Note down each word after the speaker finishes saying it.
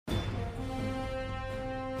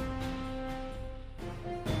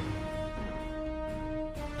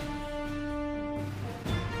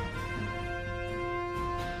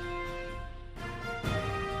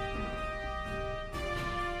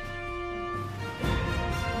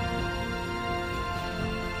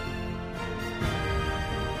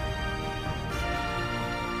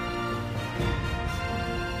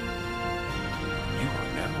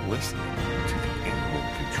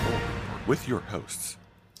with your hosts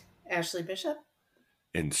Ashley Bishop.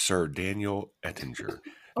 and Sir Daniel Ettinger.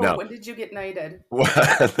 Oh, when did you get knighted?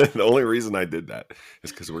 The only reason I did that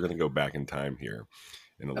is because we're going to go back in time here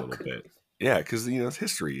in a little bit. Yeah, because, it's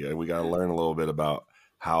history, and we got to learn a little bit about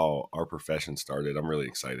how our profession started. I'm really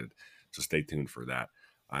excited, so stay tuned for that.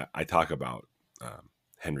 I talk about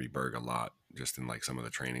Henry Bergh a lot, just in like some of the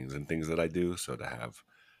trainings and things that I do, so to have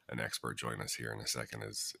an expert join us here in a second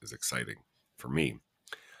is exciting for me.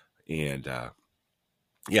 And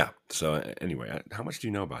yeah, so anyway, how much do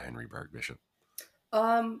you know about Henry Bergh, Bishop?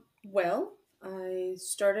 Well, I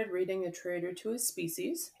started reading A Traitor to His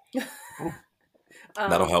Species.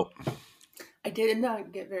 That'll help. I did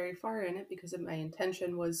not get very far in it because my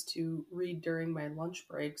intention was to read during my lunch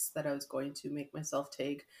breaks that I was going to make myself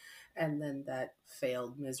take, and then that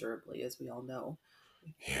failed miserably, as we all know.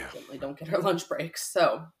 We frequently don't get our lunch breaks,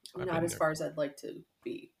 so I'm not as far as I'd like to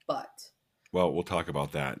be, but... Well, we'll talk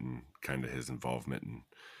about that and kind of his involvement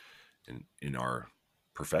in our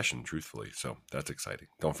profession, truthfully. So that's exciting.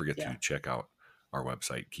 Don't forget to check out our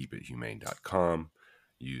website, keepithumane.com.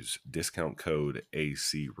 Use discount code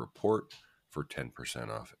ACReport for 10%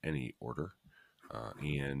 off any order.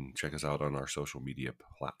 And check us out on our social media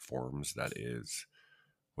platforms. That is,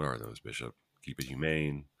 what are those, Bishop? Keep It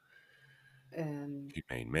Humane, and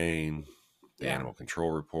Humane Maine, the Animal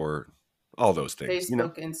Control Report, all those things.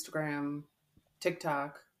 Facebook, Instagram,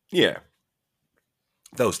 TikTok. Yeah.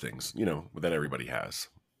 Those things, that everybody has.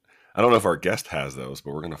 I don't know if our guest has those,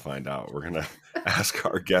 but we're going to find out. We're going to ask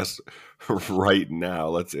our guest right now.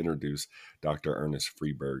 Let's introduce Dr. Ernest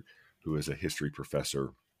Freeberg, who is a history professor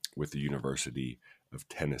with the University of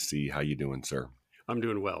Tennessee. How you doing, sir? I'm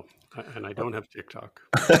doing well, and I don't have TikTok.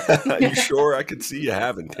 You sure? I could see you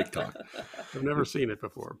having TikTok. I've never seen it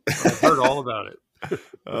before. I've heard all about it.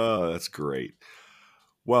 Oh, that's great.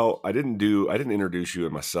 Well, I didn't introduce you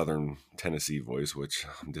in my Southern Tennessee voice, which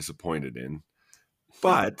I'm disappointed in.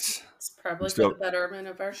 But it's probably for the betterment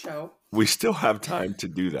of our show. We still have time to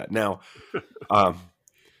do that. Now,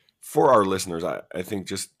 for our listeners, I think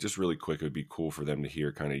just really quick, it would be cool for them to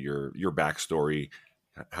hear kind of your backstory,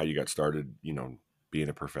 how you got started, being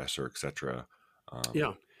a professor, etc.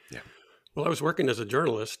 Yeah. Well, I was working as a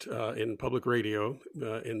journalist in public radio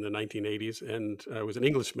in the 1980s, and I was an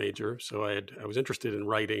English major, so I was interested in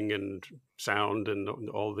writing and sound and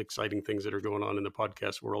all the exciting things that are going on in the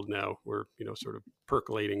podcast world now. We're sort of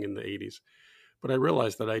percolating in the 80s, but I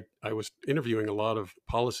realized that I was interviewing a lot of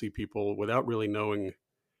policy people without really knowing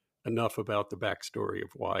enough about the backstory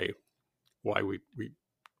of why we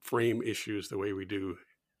frame issues the way we do.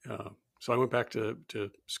 So I went back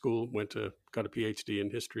to school, got a PhD in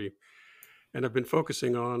history. And I've been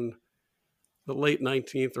focusing on the late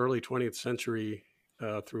 19th, early 20th century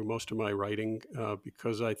through most of my writing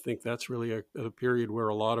because I think that's really a period where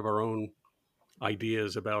a lot of our own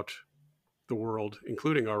ideas about the world,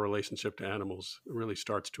 including our relationship to animals, really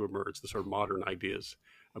starts to emerge, the sort of modern ideas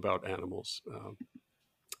about animals.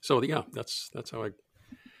 So yeah, that's how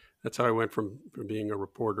I went from being a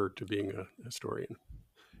reporter to being a historian.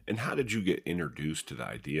 And how did you get introduced to the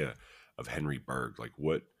idea of Henry Bergh? Like,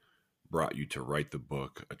 what brought you to write the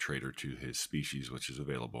book A Traitor to His Species, which is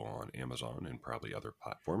available on Amazon and probably other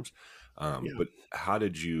platforms? But how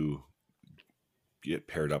did you get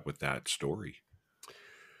paired up with that story?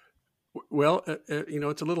 Well,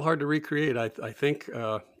 it's a little hard to recreate. I think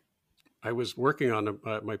I was working on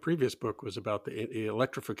my previous book was about the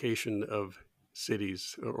electrification of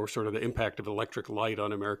cities, or sort of the impact of electric light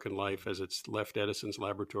on American life as it's left Edison's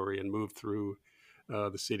laboratory and moved through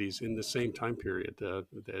the cities in the same time period,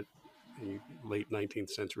 that the late 19th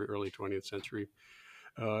century, early 20th century.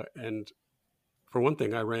 And for one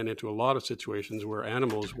thing, I ran into a lot of situations where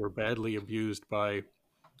animals were badly abused by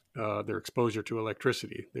their exposure to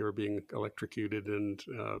electricity. They were being electrocuted and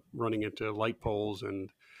running into light poles and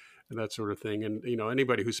that sort of thing. And,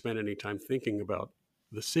 anybody who spent any time thinking about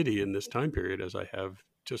the city in this time period, as I have,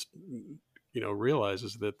 just,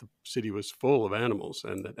 realizes that the city was full of animals,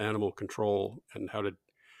 and that animal control and how to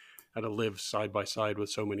live side by side with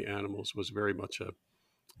so many animals was very much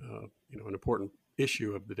an important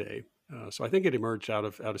issue of the day. So I think it emerged out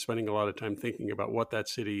of spending a lot of time thinking about what that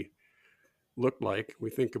city looked like. We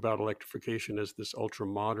think about electrification as this ultra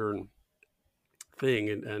modern thing,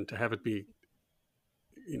 and to have it be,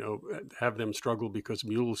 have them struggle because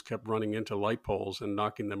mules kept running into light poles and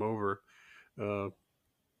knocking them over,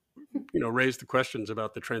 raised the questions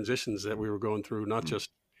about the transitions that we were going through, not just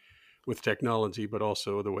with technology, but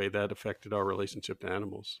also the way that affected our relationship to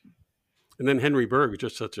animals. And then Henry Bergh,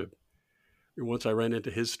 just once I ran into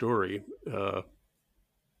his story,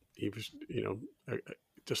 he was,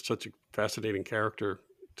 just such a fascinating character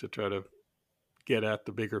to try to get at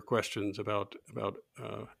the bigger questions about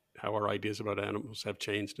how our ideas about animals have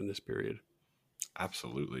changed in this period.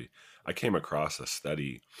 Absolutely. I came across a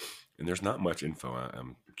study, and there's not much info.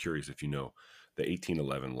 I'm curious if you know the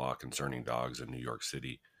 1811 law concerning dogs in New York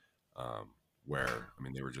City, where, I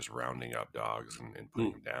mean, they were just rounding up dogs and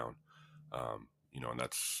putting Mm, them down. And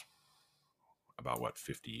that's about what,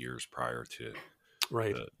 50 years prior to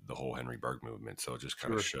right. the whole Henry Bergh movement. So it just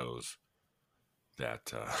kind of Sure. shows that,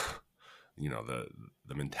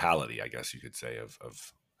 the mentality, I guess you could say,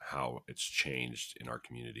 of how it's changed in our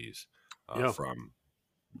communities Yeah. from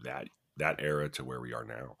that that era to where we are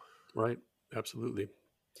now. Right. Absolutely.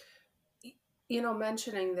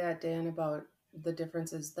 Mentioning that, Dan, about the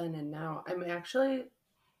differences then and now, I'm actually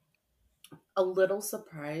a little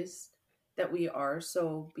surprised that we are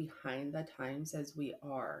so behind the times as we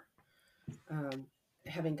are. Um,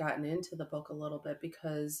 Having gotten into the book a little bit,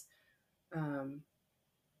 because um,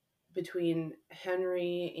 between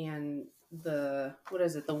Henry and what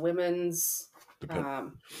is it, the women's, The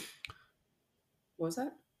um, what was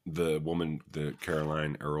that? the woman, the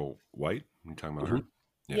Caroline Earl White. You talking about her? Hmm.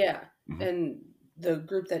 Yeah. Yeah, Hmm. and the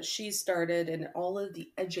group that she started and all of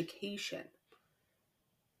the education.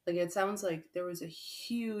 Like, it sounds like there was a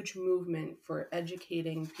huge movement for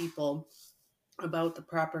educating people about the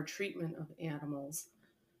proper treatment of animals.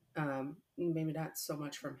 Maybe not so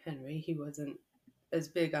much from Henry. He wasn't as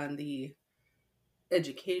big on the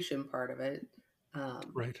education part of it.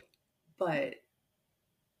 Um, Right. but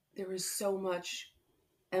there was so much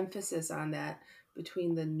emphasis on that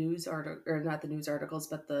between the news article, or not the news articles,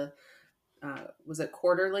 but the was it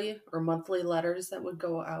quarterly or monthly letters that would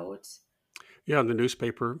go out? Yeah. And the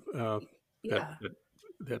newspaper that Yeah, that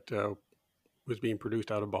that was being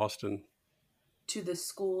produced out of Boston. to the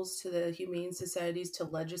schools, to the humane societies, to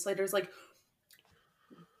legislators. Like,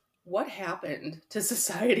 what happened to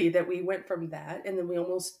society that we went from that and then we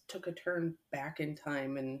almost took a turn back in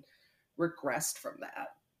time and regressed from that?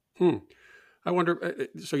 Hmm. I wonder.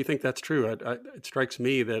 So you think that's true? It strikes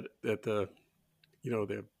me that the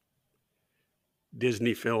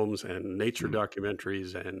Disney films and nature Hmm.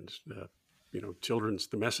 documentaries and children's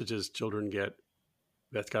the messages children get,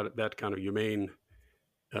 that's got that kind of humane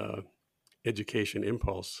uh, education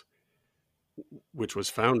impulse, which was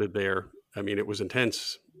founded there. I mean, it was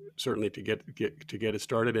intense, certainly to get it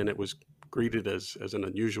started, and it was greeted as an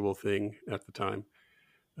unusual thing at the time.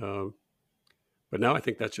 Uh, but now I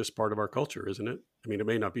think that's just part of our culture, isn't it? I mean, it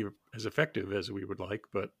may not be as effective as we would like,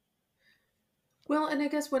 but Well, and I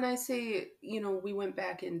guess when I say, we went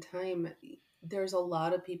back in time, there's a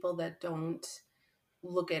lot of people that don't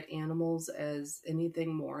look at animals as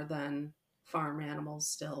anything more than farm animals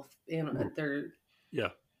still. mm, They're yeah,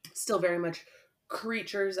 still very much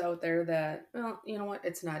creatures out there that, well, you know what,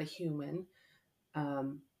 it's not a human.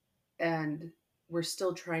 Um, and we're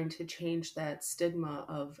still trying to change that stigma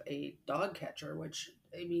of a dog catcher, which,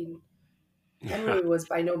 I mean, yeah, Henry was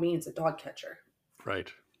by no means a dog catcher.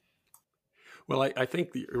 right. Well, I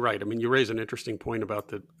think you're right. I mean, you raise an interesting point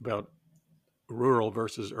about rural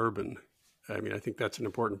versus urban. I mean, I think that's an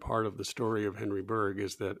important part of the story of Henry Bergh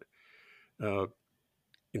is that uh,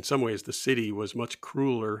 in some ways the city was much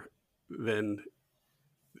crueler than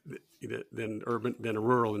than a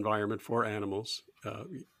rural environment for animals.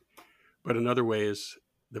 But in other ways,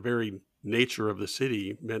 the very nature of the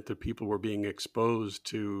city meant that people were being exposed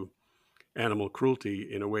to animal cruelty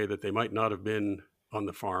in a way that they might not have been on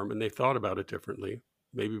the farm, and they thought about it differently.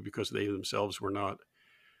 Maybe because they themselves were not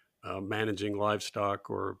managing livestock,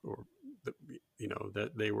 or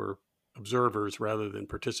that they were observers rather than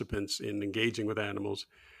participants in engaging with animals.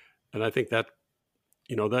 And I think that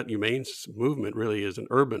humane movement really is an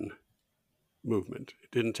urban movement.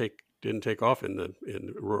 It didn't take off in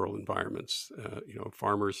rural environments.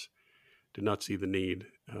 Farmers did not see the need.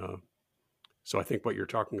 So I think what you're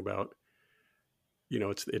talking about,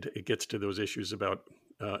 it gets to those issues about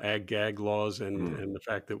ag gag laws and Hmm. and the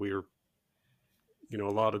fact that we are, a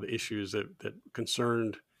lot of the issues that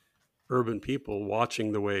concerned urban people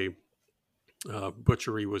watching the way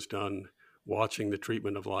butchery was done, watching the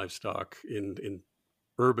treatment of livestock in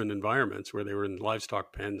urban environments where they were in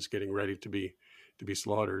livestock pens getting ready to be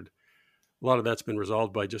slaughtered. A lot of that's been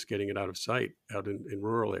resolved by just getting it out of sight out in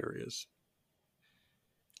rural areas.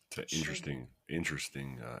 It's an Sure.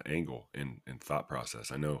 interesting angle and thought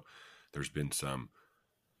process. I know there's been some,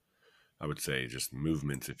 I would say, just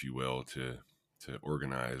movements, if you will, to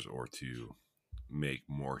organize or to make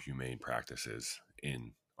more humane practices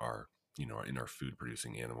in our in our food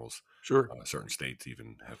producing animals. Sure. Certain states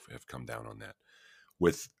even have come down on that.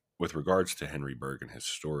 With regards to Henry Bergh and his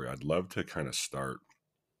story, I'd love to kind of start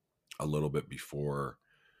a little bit before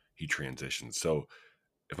he transitioned. So,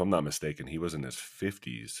 if I'm not mistaken, he was in his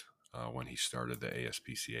 50s when he started the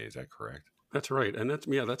ASPCA. Is that correct? That's right, and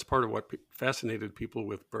that's part of what fascinated people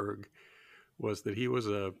with Bergh was that he was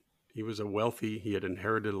a wealthy. He had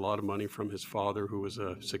inherited a lot of money from his father, who was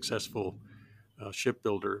a successful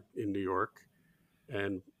shipbuilder in New York,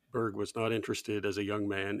 and Bergh was not interested as a young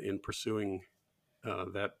man in pursuing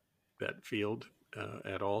that field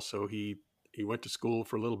at all. So he went to school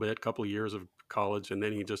for a little bit, a couple of years of college, and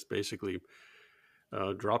then he just basically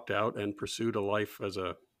dropped out and pursued a life as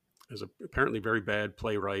a apparently very bad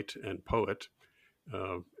playwright and poet,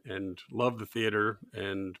 and loved the theater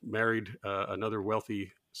and married another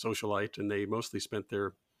wealthy socialite, and they mostly spent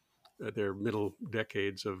their middle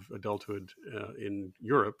decades of adulthood in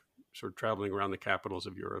Europe, sort of traveling around the capitals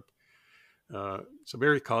of Europe. So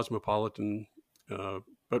very cosmopolitan,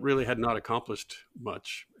 but really had not accomplished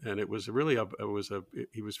much. And it was really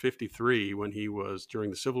he was 53 when he was,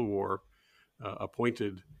 during the Civil War,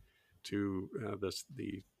 appointed to the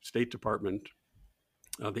State Department,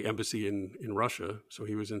 the embassy in Russia. So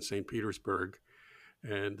he was in St. Petersburg.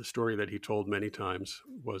 And the story that he told many times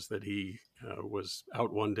was that he was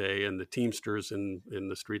out one day, and the Teamsters in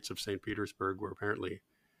the streets of St. Petersburg were apparently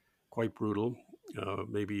quite brutal,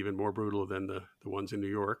 maybe even more brutal than the ones in New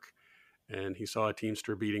York. And he saw a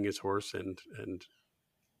Teamster beating his horse, and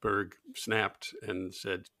Bergh snapped and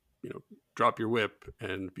said, drop your whip.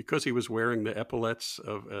 And because he was wearing the epaulets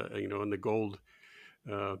of, and the gold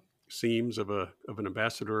seams of an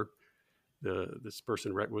ambassador, this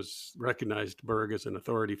person was recognized Bergh as an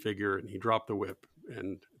authority figure, and he dropped the whip.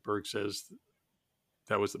 And Bergh says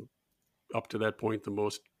that was up to that point the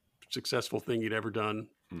most successful thing he'd ever done,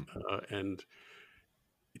 and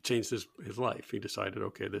it changed his life. He decided,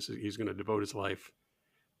 okay, he's going to devote his life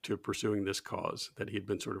to pursuing this cause that he had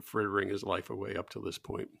been sort of frittering his life away up to this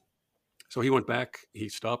point. So he went back. He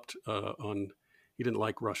stopped he didn't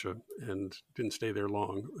like Russia and didn't stay there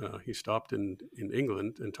long. He stopped in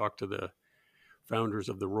England and talked to the founders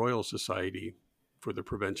of the Royal Society for the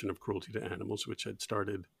Prevention of Cruelty to Animals, which had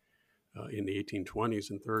started in the 1820s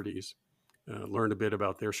and 30s. Learned a bit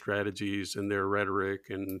about their strategies and their rhetoric,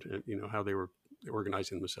 and how they were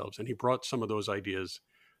organizing themselves. And he brought some of those ideas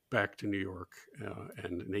back to New York,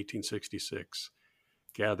 and in 1866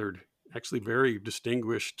 gathered actually very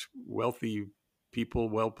distinguished, wealthy people,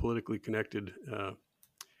 well politically connected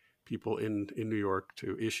people in New York,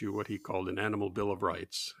 to issue what he called an Animal Bill of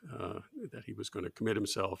Rights, that he was going to commit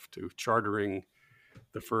himself to chartering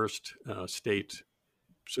the first state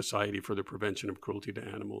society for the prevention of cruelty to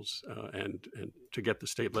animals, and to get the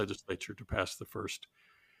state legislature to pass the first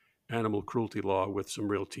animal cruelty law with some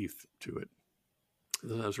real teeth to it.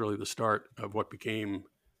 That was really the start of what became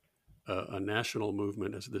a national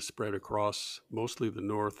movement as this spread across mostly the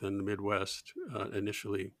North and the Midwest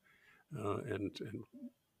initially. And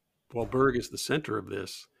while Bergh is the center of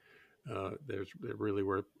this, there really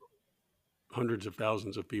were hundreds of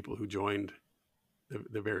thousands of people who joined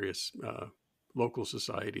the various local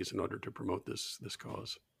societies in order to promote this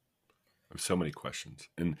cause. I have so many questions,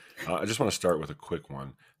 and I just want to start with a quick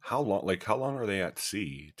one. How long are they at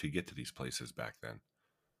sea to get to these places back then?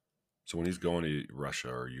 So when he's going to Russia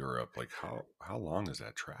or Europe, how long is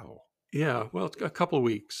that travel? Yeah, well, it's a couple of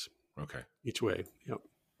weeks. Okay. Each way. Yep.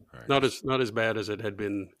 Right. Not as bad as it had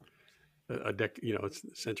been it's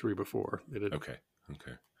a century before. Okay.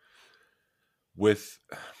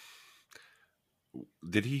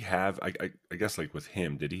 Did he have? I guess with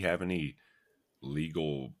him, did he have any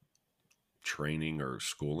legal training or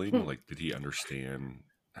schooling? Did he understand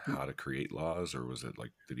how to create laws, or was it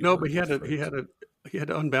did he? No, but he had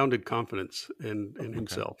unbounded confidence in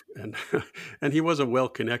himself, and and he was a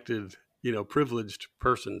well-connected, privileged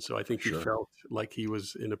person. So I think he felt like he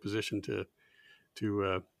was in a position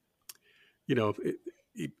to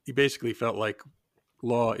he basically felt like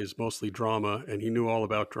law is mostly drama, and he knew all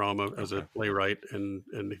about drama as a playwright, and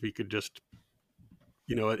if he could just,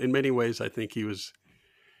 in many ways, I think he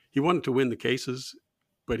wanted to win the cases,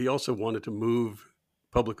 but he also wanted to move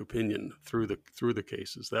public opinion through the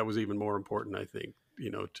cases. That was even more important, I think,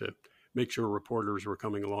 to make sure reporters were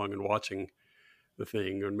coming along and watching the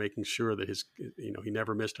thing, and making sure that he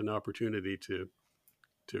never missed an opportunity to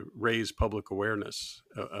raise public awareness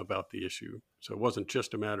about the issue. So it wasn't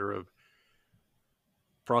just a matter of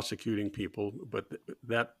prosecuting people, but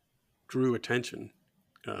that drew attention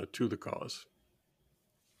to the cause.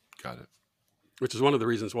 Got it. Which is one of the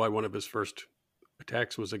reasons why one of his first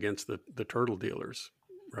attacks was against the turtle dealers,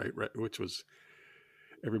 right? Which was,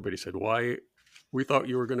 everybody said, why? We thought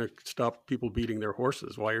you were going to stop people beating their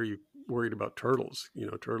horses. Why are you worried about turtles?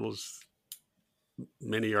 Turtles,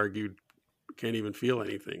 many argued, can't even feel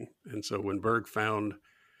anything. And so when Bergh found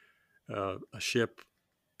a ship,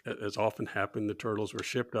 as often happened, the turtles were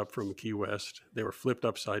shipped up from Key West. They were flipped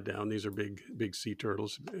upside down. These are big sea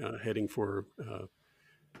turtles heading for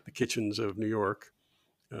the kitchens of New York,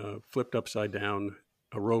 flipped upside down,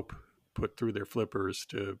 a rope put through their flippers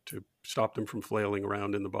to stop them from flailing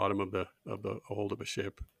around in the bottom of the hold of a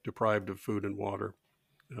ship, deprived of food and water.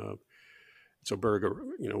 So Bergh,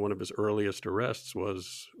 one of his earliest arrests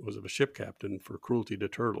was of a ship captain for cruelty to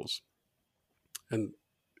turtles, and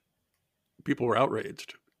people were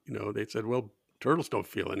outraged. They said, "Well, turtles don't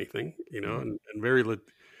feel anything," and very,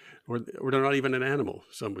 or they're not even an animal.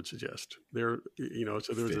 Some would suggest they're,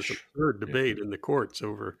 So there was this absurd debate in the courts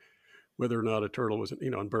over whether or not a turtle was,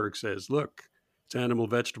 and Bergh says, "Look, it's animal,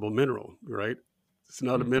 vegetable, mineral, right? It's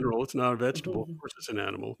not a mineral. It's not a vegetable. Of course, it's an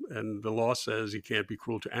animal. And the law says you can't be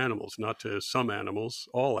cruel to animals, not to some animals,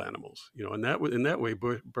 all animals. And in that way,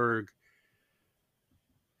 Bergh.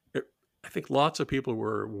 I think lots of people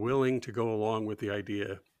were willing to go along with the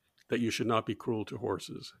idea that you should not be cruel to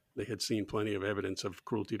horses. They had seen plenty of evidence of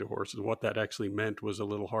cruelty to horses. What that actually meant was a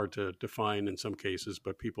little hard to define in some cases,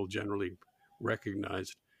 but people generally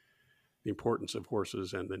recognized the importance of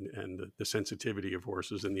horses and the sensitivity of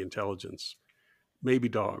horses and the intelligence. Maybe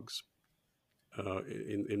dogs,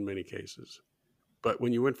 in many cases. But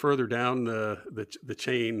when you went further down the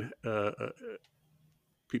chain,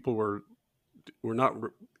 people were not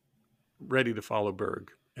ready to follow Bergh,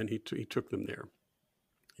 and he took them there.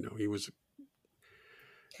 He was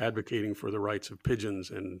advocating for the rights of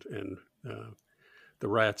pigeons and the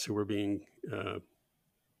rats who were being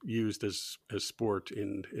used as sport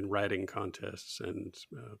in ratting contests, and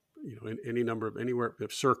anywhere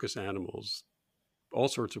of circus animals, all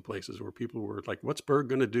sorts of places where people were like, "What's Bergh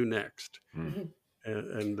going to do next?"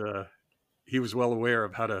 And he was well aware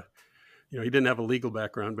of how to. He didn't have a legal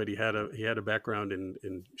background, but he had a background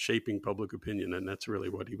in shaping public opinion, and that's really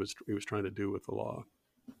what he was trying to do with the law.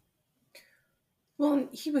 Well,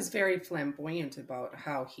 he was very flamboyant about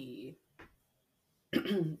how he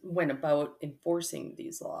went about enforcing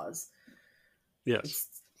these laws.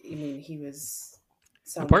 Yes. He was.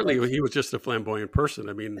 And partly he was just a flamboyant person.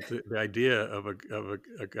 I mean, the idea of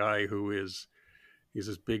a guy he's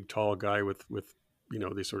this big, tall guy with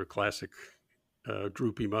the sort of classic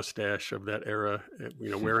droopy mustache of that era,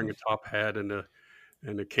 wearing a top hat and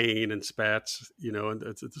a cane and spats, and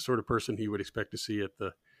it's the sort of person he would expect to see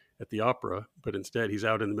at the opera, but instead he's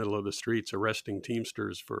out in the middle of the streets arresting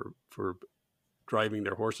teamsters for driving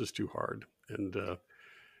their horses too hard. And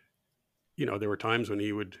there were times when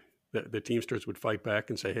the teamsters would fight back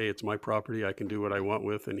and say, "Hey, it's my property, I can do what I want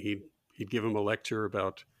with," and he'd give them a lecture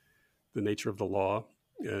about the nature of the law.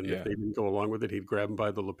 And if they didn't go along with it, he'd grab them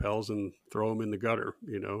by the lapels and throw them in the gutter,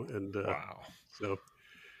 and wow. So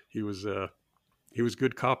he was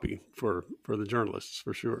good copy for the journalists,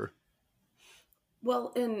 for sure.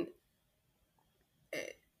 Well, and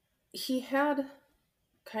he had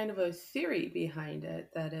kind of a theory behind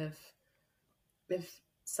it that if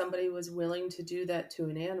somebody was willing to do that to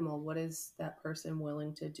an animal, what is that person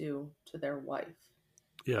willing to do to their wife?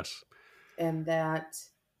 Yes. And that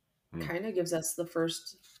kind of gives us the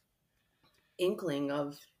first inkling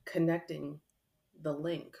of connecting the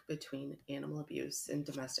link between animal abuse and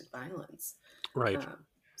domestic violence. Right.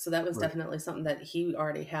 So that was definitely something that he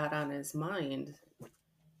already had on his mind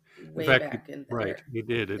way back in there. Right, he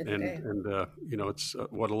did, and it's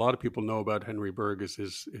what a lot of people know about Henry Bergh is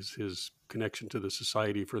his connection to the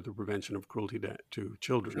Society for the Prevention of Cruelty to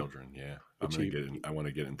Children. Yeah. I want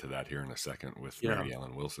to get into that here in a second with Mary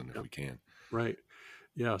Ellen Wilson, if we can. Right.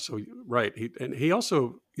 Yeah. So he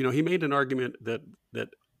also he made an argument that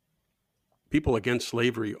people against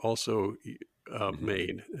slavery also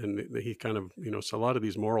made, and he kind of so a lot of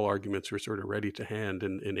these moral arguments were sort of ready to hand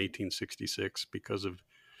in 1866 because of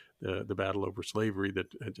the battle over slavery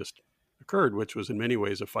that had just occurred, which was in many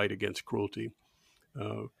ways a fight against cruelty.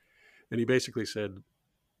 And he basically said,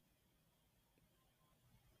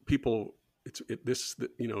 people,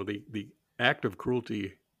 the act of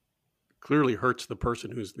cruelty clearly hurts the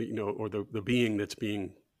person who's or the being that's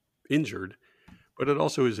being injured, but it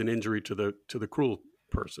also is an injury to the cruel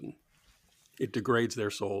person. It degrades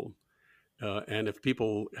their soul. And if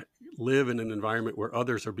people live in an environment where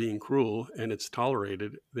others are being cruel and it's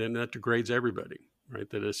tolerated, then that degrades everybody, right?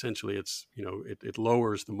 That essentially it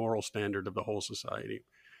lowers the moral standard of the whole society.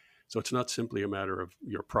 So it's not simply a matter of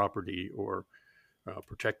your property or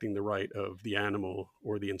protecting the right of the animal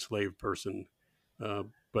or the enslaved person,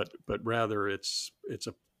 but rather it's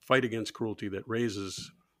a fight against cruelty that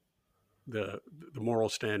raises the moral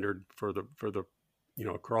standard for the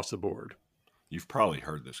across the board. you've probably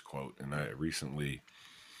heard this quote, and I recently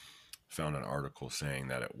found an article saying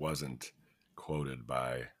that it wasn't quoted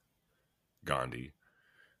by Gandhi,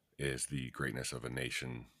 is the greatness of a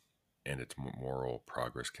nation and its moral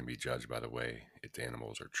progress can be judged by the way its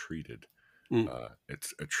animals are treated. Mm.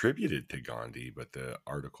 It's attributed to Gandhi, but the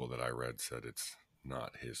article that I read said it's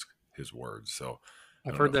not his words. So I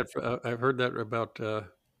I've don't know heard if that. I've heard that about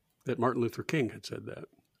that Martin Luther King had said that.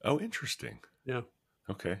 oh, interesting. Yeah.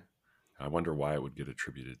 Okay. I wonder why it would get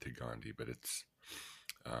attributed to Gandhi, but it's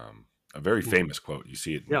a very Mm. famous quote. You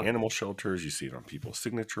see it in Yeah. animal shelters, you see it on people's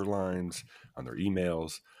signature lines, on their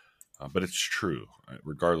emails, but it's true.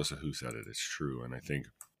 Regardless of who said it, it's true. And I think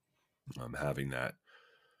having that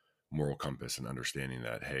moral compass and understanding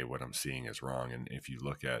that, hey, what I'm seeing is wrong. And if you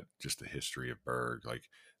look at just the history of Bergh, like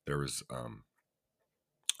there was,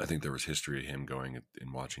 I think there was history of him going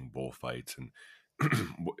and watching bullfights. And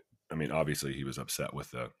I mean, obviously he was upset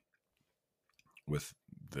with the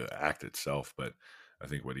act itself, but I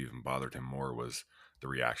think what even bothered him more was the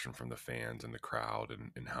reaction from the fans and the crowd,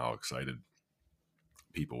 and how excited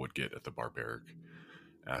people would get at the barbaric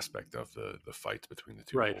aspect of the fights between the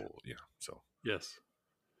two Right. bulls. Yeah. So Yes.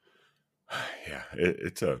 yeah,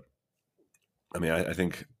 it's a, I mean, I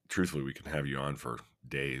think truthfully we can have you on for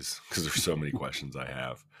days because there's so many questions I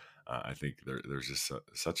have. I think there's just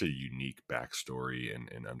such a unique backstory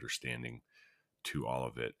and understanding to all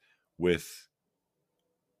of it. With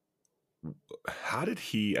how did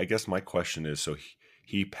he? I guess my question is: so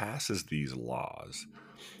he passes these laws,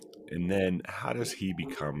 and then how does he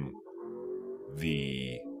become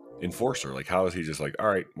the enforcer? Like, how is he just like, all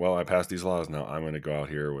right, well, I passed these laws, now I'm going to go out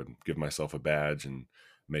here and give myself a badge and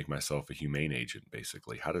make myself a humane agent,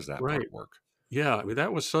 basically? How does that Right. part work? Yeah. I mean,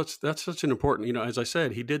 that's such an important. As I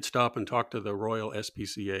said, he did stop and talk to the Royal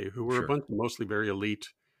SPCA, who were a Sure. bunch of mostly very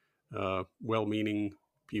elite, well-meaning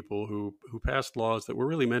people who passed laws that were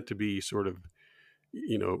really meant to be sort of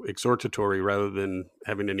exhortatory rather than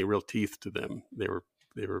having any real teeth to them.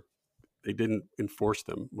 They didn't enforce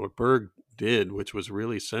them. What Bergh did, which was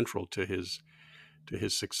really central to his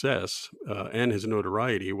success and his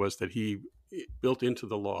notoriety, was that he built into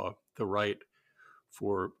the law the right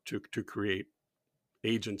to create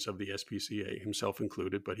agents of the SPCA, himself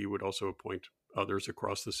included, but he would also appoint others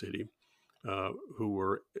across the city who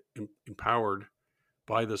were empowered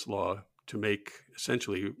by this law to make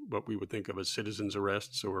essentially what we would think of as citizens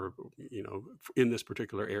arrests, or in this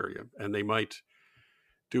particular area. And they might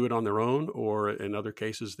do it on their own, or in other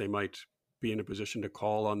cases they might be in a position to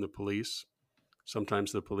call on the police.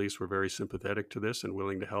 Sometimes the police were very sympathetic to this and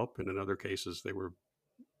willing to help, and in other cases they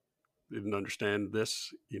didn't understand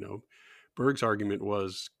this. Bergh's argument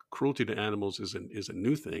was cruelty to animals is a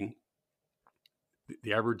new thing.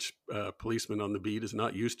 The average policeman on the beat is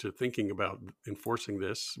not used to thinking about enforcing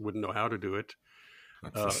this, wouldn't know how to do it.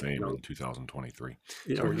 That's the same in 2023.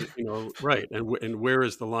 Sorry. Right. And where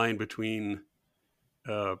is the line between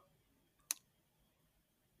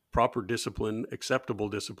proper discipline, acceptable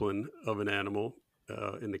discipline of an animal,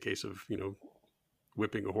 in the case of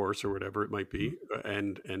whipping a horse or whatever it might be,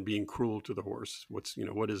 and being cruel to the horse?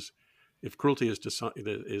 What is, if cruelty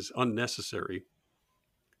is unnecessary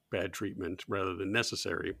bad treatment rather than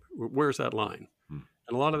necessary, where's that line? And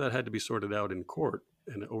a lot of that had to be sorted out in court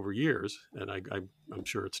and over years, and I'm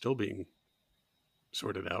sure it's still being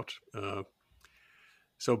sorted out.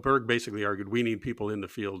 So Bergh basically argued we need people in the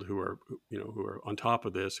field who are on top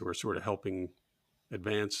of this, who are sort of helping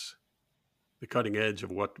advance the cutting edge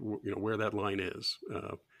of what where that line is,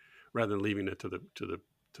 rather than leaving it to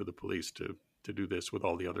the police to do this with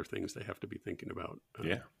all the other things they have to be thinking about.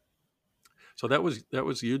 Yeah. So that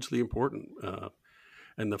was hugely important,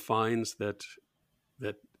 and the fines that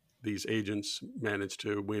these agents managed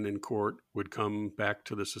to win in court would come back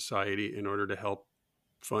to the society in order to help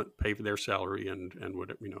pay for their salary and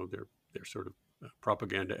what their sort of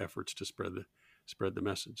propaganda efforts to spread the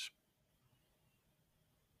message.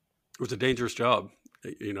 It was a dangerous job,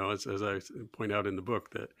 as I point out in the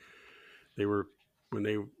book, that they were when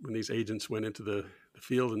these agents went into the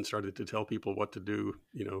field and started to tell people what to do,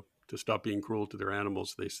 to stop being cruel to their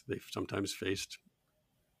animals. They sometimes faced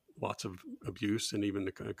lots of abuse, and even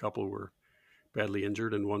a couple were badly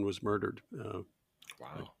injured, and one was murdered.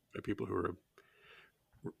 Wow. By people who were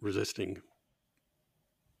resisting.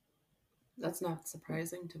 That's not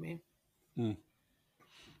surprising to me. Mm.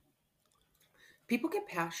 People get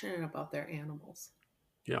passionate about their animals.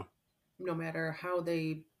 Yeah. No matter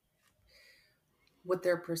what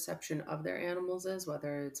their perception of their animals is,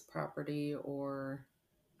 whether it's property or,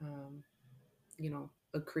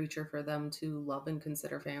 a creature for them to love and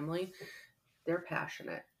consider family, they're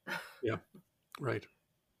passionate. Yeah. Right.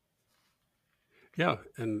 Yeah,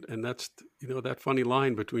 and that's that funny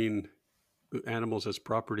line between animals as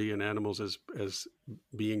property and animals as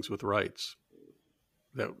beings with rights.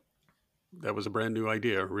 That that was a brand new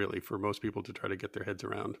idea, really, for most people to try to get their heads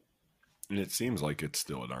around. And it seems like it's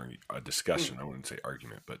still a discussion. I wouldn't say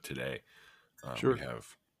argument, but today we Sure.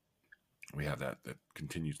 have that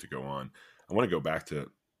continues to go on. I want to go back to,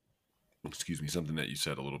 excuse me, something that you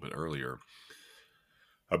said a little bit earlier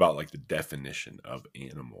about like the definition of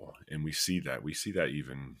animal, and we see that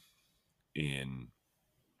even in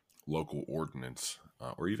local ordinance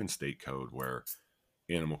or even state code, where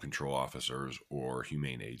animal control officers or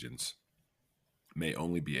humane agents may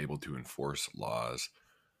only be able to enforce laws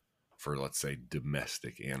for, let's say,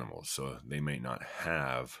 domestic animals. So they may not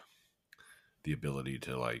have the ability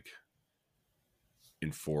to like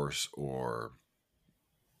enforce or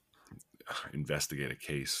investigate a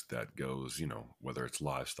case that goes, whether it's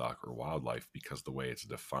livestock or wildlife, because the way it's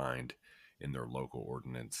defined in their local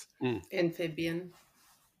ordinance Amphibian.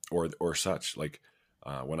 or such. Like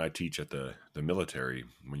when I teach at the military,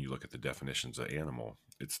 when you look at the definitions of animal,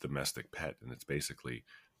 it's domestic pet, and it's basically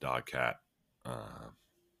dog, cat,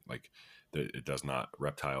 like it does not,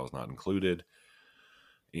 reptiles not included,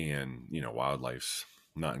 and wildlife's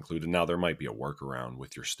not included. Now there might be a workaround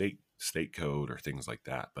with your state code or things like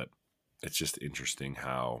that, but it's just interesting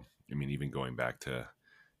how, I mean, even going back to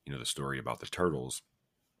the story about the turtles,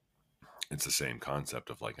 it's the same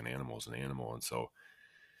concept of like an animal is an animal, and so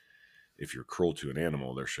if you're cruel to an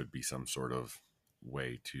animal, there should be some sort of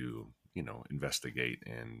way to investigate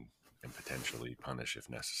and potentially punish if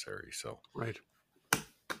necessary. So Right.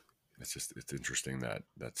 it's interesting that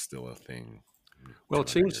that's still a thing. Well, it 200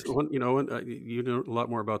 seems years. you know a lot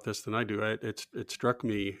more about this than I do. It struck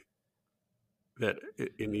me that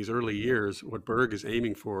in these early years, what Bergh is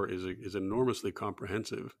aiming for is enormously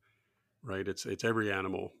comprehensive. Right. It's every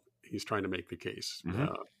animal. He's trying to make the case.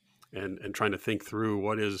 Mm-hmm. And trying to think through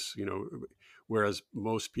what is, whereas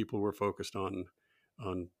most people were focused on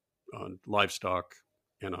livestock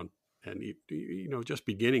and just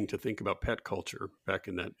beginning to think about pet culture back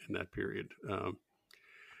in that period.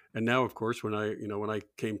 And now, of course, when I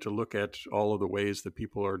came to look at all of the ways that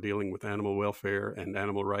people are dealing with animal welfare and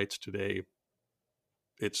animal rights today,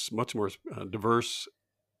 it's much more diverse,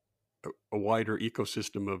 a wider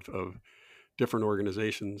ecosystem of different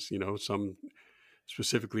organizations. Some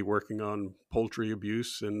specifically working on poultry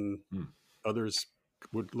abuse, and others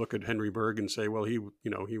would look at Henry Bergh and say, well, he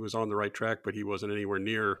was on the right track, but he wasn't anywhere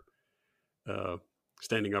near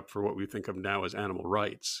standing up for what we think of now as animal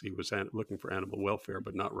rights. He was looking for animal welfare,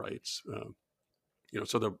 but not rights.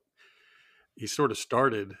 So he sort of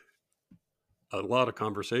started a lot of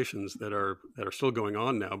conversations that are still going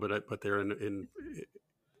on now, but they're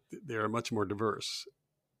they are much more diverse.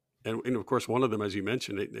 And of course, one of them, as you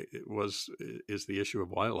mentioned, is the issue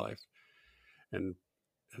of wildlife. And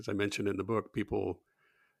as I mentioned in the book, people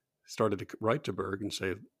started to write to Bergh and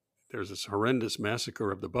say, there's this horrendous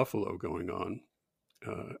massacre of the buffalo going on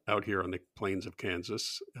out here on the plains of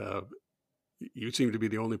Kansas. You seem to be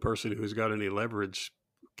the only person who's got any leverage.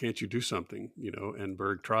 Can't you do something? And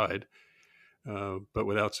Bergh tried, but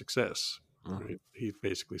without success. Right? He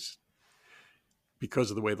basically,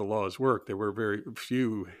 because of the way the laws work, there were very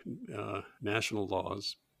few national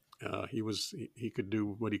laws. He could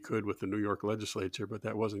do what he could with the New York legislature, but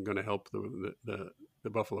that wasn't going to help the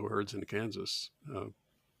buffalo herds in Kansas.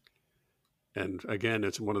 And again,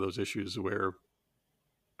 it's one of those issues where,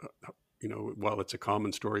 while it's a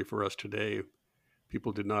common story for us today,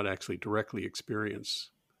 people did not actually directly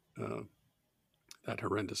experience that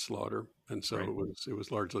horrendous slaughter, and so Right. it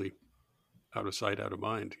was largely out of sight, out of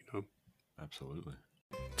mind. Absolutely.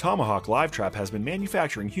 Tomahawk Live Trap has been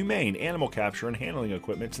manufacturing humane animal capture and handling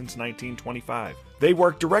equipment since 1925. They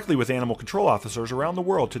work directly with animal control officers around the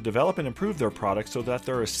world to develop and improve their products so that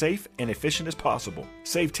they're as safe and efficient as possible.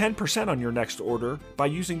 Save 10% on your next order by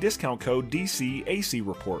using discount code DCAC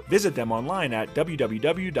Report. Visit them online at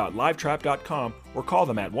www.livetrap.com or call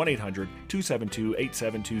them at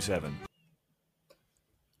 1-800-272-8727.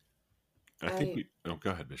 I think go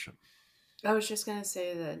ahead, Bishop. I was just going to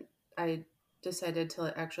say that I decided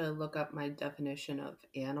to actually look up my definition of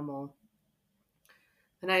animal.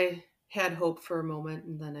 And I had hope for a moment,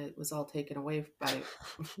 and then it was all taken away by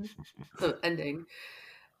the ending.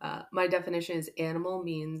 My definition is animal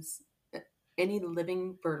means any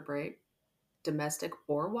living vertebrate, domestic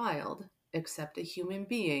or wild, except a human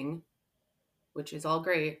being, which is all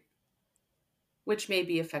great, which may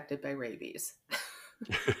be affected by rabies.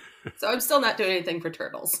 So I'm still not doing anything for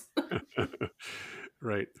turtles.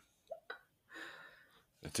 Right.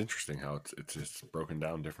 It's interesting how it's broken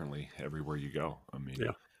down differently everywhere you go. I mean,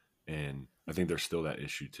 Yeah. And I think there's still that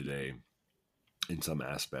issue today in some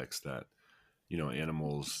aspects that,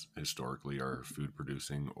 animals historically are food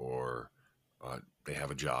producing, or they have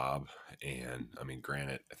a job. And I mean,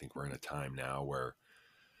 granted, I think we're in a time now where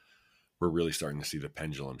we're really starting to see the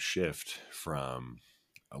pendulum shift from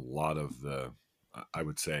a lot of I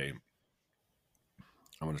would say,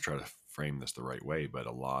 I want to try to frame this the right way, but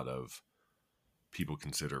a lot of people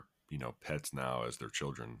consider, pets now as their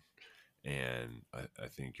children. And I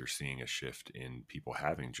think you're seeing a shift in people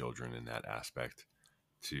having children in that aspect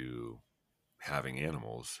to having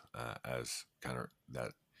animals as kind of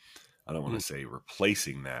that. I don't want to say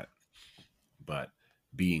replacing that, but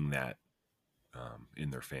being that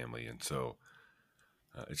in their family. And so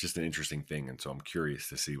it's just an interesting thing. And so I'm curious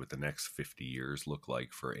to see what the next 50 years look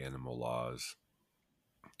like for animal laws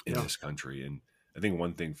in this country. And I think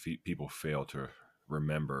one thing people fail to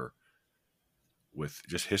remember with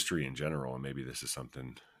just history in general, and maybe this is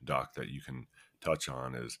something, Doc, that you can touch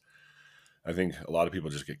on, is I think a lot of people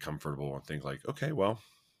just get comfortable and think like, okay, well,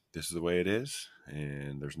 this is the way it is,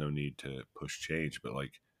 and there's no need to push change. But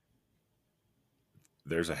like,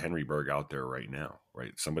 there's a Henry Bergh out there right now,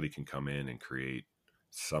 right? Somebody can come in and create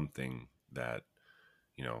something that,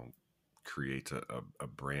 creates a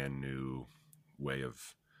brand new way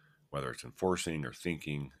of, whether it's enforcing or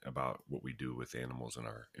thinking about what we do with animals in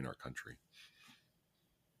our country.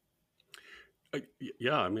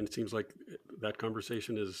 Yeah, I mean, it seems like that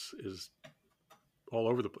conversation is all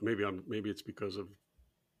over the place. Maybe it's because of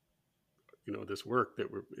this work that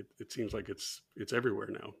it seems like it's everywhere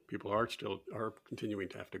now. People are continuing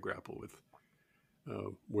to have to grapple with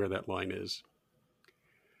where that line is.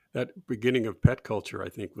 That beginning of pet culture, I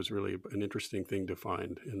think, was really an interesting thing to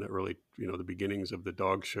find in the early, the beginnings of the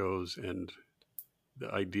dog shows, and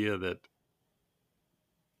the idea that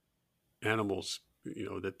animals,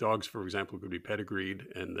 that dogs, for example, could be pedigreed,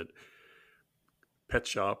 and that pet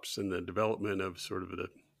shops and the development of sort of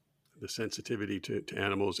the sensitivity to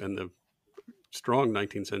animals, and the strong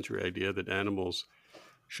 19th century idea that animals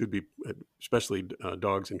should be, especially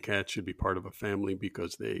dogs and cats, should be part of a family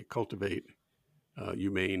because they cultivate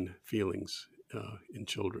humane feelings in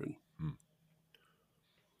children.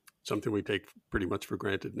 Something we take pretty much for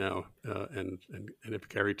granted now, and have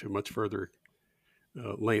carried to much further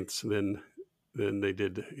lengths than they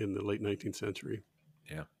did in the late 19th century.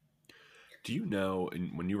 Yeah. Do you know,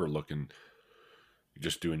 when you were looking,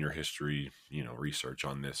 just doing your history, research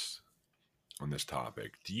on this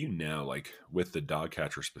topic, do you know, like with the dog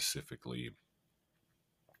catcher specifically,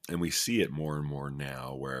 and we see it more and more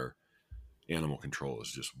now where animal control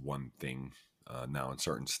is just one thing. Now in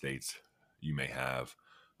certain states, you may have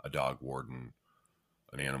a dog warden,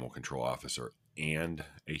 an animal control officer, and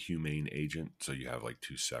a humane agent. So you have like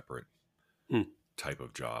two separate type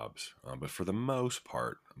of jobs. But for the most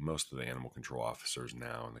part, most of the animal control officers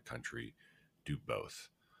now in the country do both.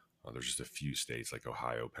 There's just a few states like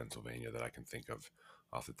Ohio, Pennsylvania that I can think of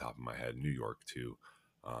off the top of my head, New York too,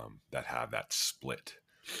 that have that split.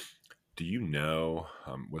 Do you know,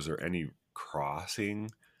 was there any crossing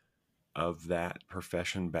of that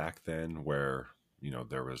profession back then where,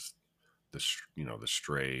 there was the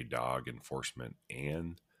stray dog enforcement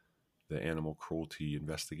and the animal cruelty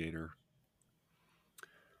investigator?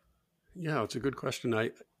 Yeah, it's a good question.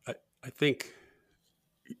 I think,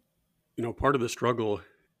 part of the struggle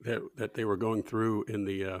that they were going through in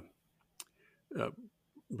the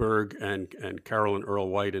Bergh and Carol and Earl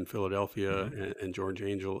White in Philadelphia, and George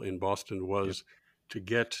Angel in Boston was to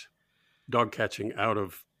get dog catching out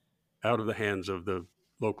of the hands of the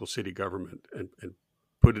local city government and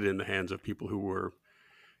put it in the hands of people who were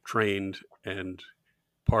trained and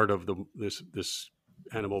part of this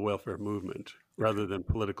animal welfare movement, rather than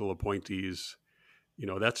political appointees.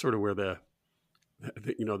 That's sort of where the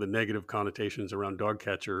negative connotations around dog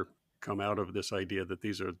catcher come out of this idea that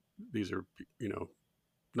these are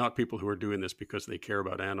not people who are doing this because they care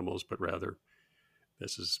about animals, but rather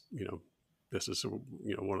this is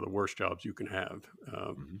one of the worst jobs you can have,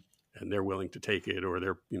 and they're willing to take it, or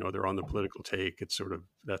they're on the political take. It's sort of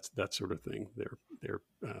that sort of thing. They're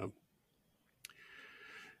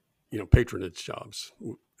patronage jobs,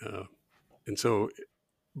 and so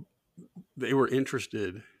they were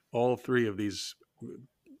interested. All three of these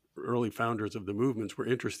early founders of the movements were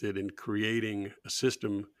interested in creating a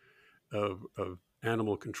system of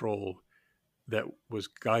animal control that was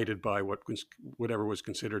guided by whatever was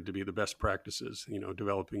considered to be the best practices,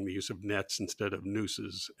 developing the use of nets instead of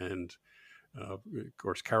nooses. And of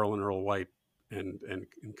course, Carol and Earl White and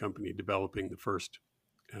company developing the first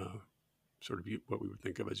sort of what we would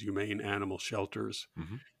think of as humane animal shelters.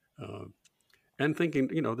 and thinking,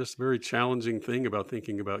 this very challenging thing about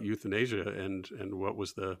thinking about euthanasia and what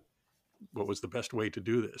was the best way to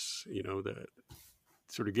do this. The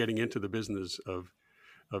sort of getting into the business of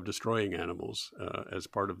destroying animals as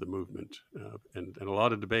part of the movement, and a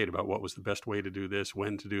lot of debate about what was the best way to do this,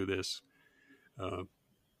 when to do this.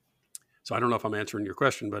 So I don't know if I'm answering your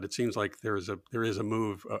question, but it seems like there is a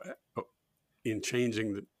move in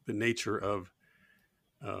changing the nature of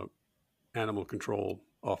animal control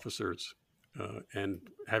officers and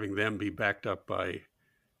having them be backed up by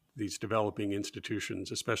these developing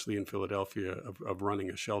institutions, especially in Philadelphia, of running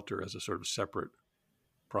a shelter as a sort of separate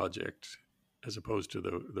project, as opposed to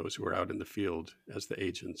those who are out in the field as the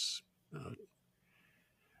agents.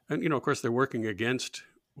 And of course, they're working against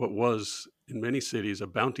what was in many cities a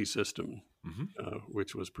bounty system,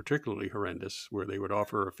 which was particularly horrendous, where they would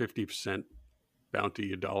offer a 50%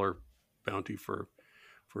 bounty, $1 bounty for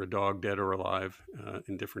a dog, dead or alive,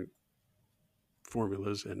 in different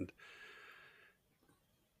formulas, and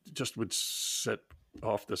just would set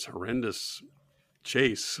off this horrendous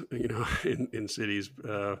chase, in cities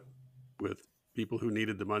with people who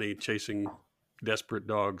needed the money chasing desperate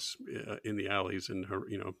dogs in the alleys, and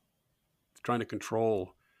trying to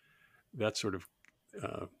control that sort of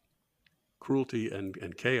cruelty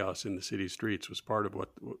and chaos in the city streets was part of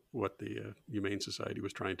what the Humane Society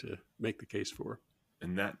was trying to make the case for.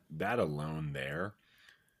 And that alone there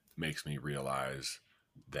makes me realize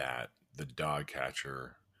that the dog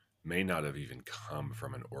catcher may not have even come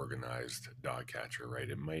from an organized dog catcher, right?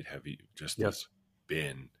 It might have just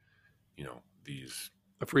been, these...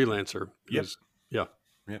 A freelancer. Yes. Yeah.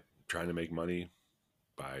 Yep. Trying to make money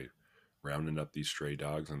by rounding up these stray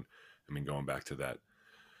dogs. And I mean, going back to that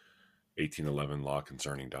 1811 law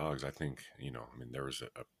concerning dogs, I think, there was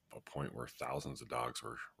a point where thousands of dogs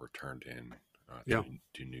were turned in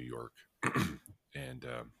to New York. And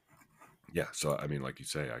so, I mean, like you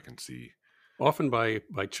say, I can see. Often by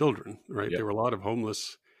children, right? Yep. There were a lot of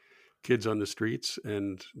homeless kids on the streets,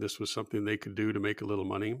 and this was something they could do to make a little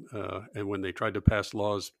money. And when they tried to pass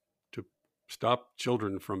laws to stop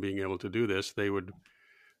children from being able to do this, they would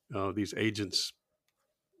these agents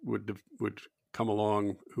would come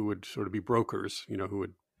along who would sort of be brokers,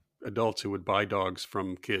 adults who would buy dogs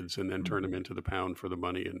from kids and then turn them into the pound for the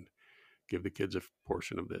money and give the kids a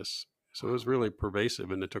portion of this. So it was really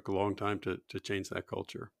pervasive, and it took a long time to change that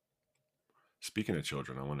culture. Speaking of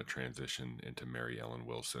children, I want to transition into Mary Ellen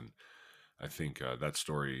Wilson. I think that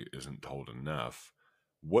story isn't told enough.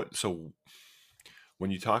 So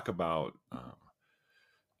when you talk about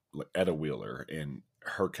Etta Wheeler and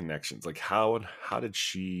her connections, like how did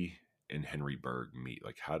she and Henry Bergh meet?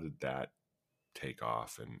 Like how did that take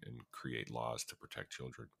off and create laws to protect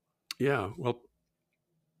children? Yeah, well,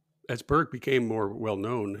 as Bergh became more well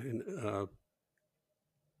known,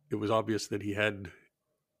 it was obvious that he had,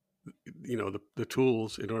 the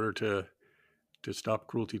tools in order to stop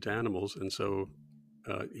cruelty to animals, and so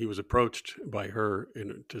he was approached by her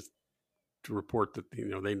to report that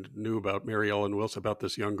they knew about Mary Ellen Wilson, about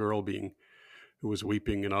this young girl who was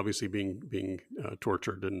weeping and obviously being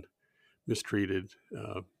tortured and mistreated.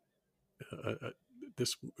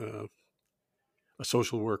 A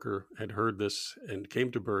social worker had heard this and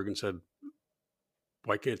came to Bergh and said,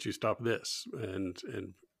 "Why can't you stop this?" And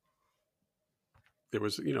there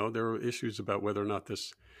were issues about whether or not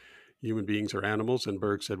human beings are animals, and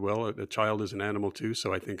Bergh said, "Well, a child is an animal too,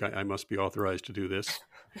 so I think I must be authorized to do this."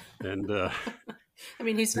 And I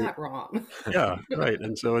mean, he's not wrong. Yeah, right.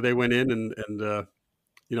 And so they went in and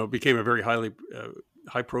it became a very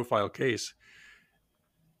high profile case,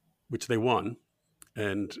 which they won.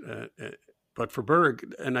 And but for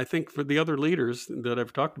Bergh, and I think for the other leaders that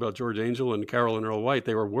I've talked about, George Angel and Carol and Earl White,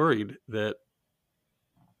 they were worried that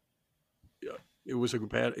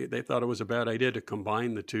they thought it was a bad idea to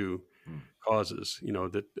combine the two causes,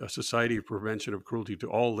 that a society of prevention of cruelty to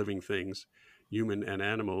all living things, human and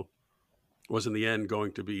animal, was in the end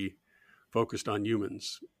going to be focused on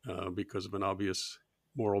humans because of an obvious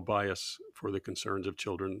moral bias for the concerns of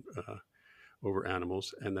children over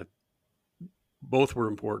animals, and that both were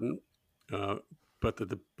important, but that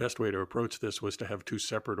the best way to approach this was to have two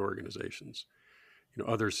separate organizations.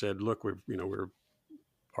 Others said, look,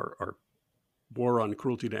 our war on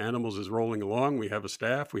cruelty to animals is rolling along. We have a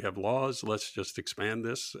staff, we have laws. Let's just expand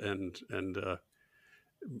this, and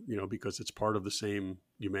because it's part of the same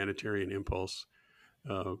humanitarian impulse.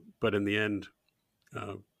 But in the end,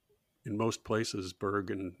 in most places, Bergh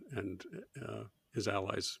and his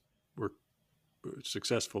allies were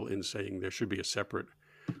successful in saying there should be a separate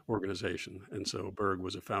organization. And so Bergh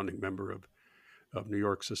was a founding member of New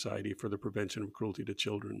York Society for the Prevention of Cruelty to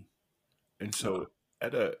Children. And so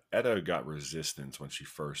Etta got resistance when she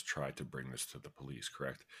first tried to bring this to the police,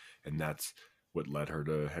 correct? And that's what led her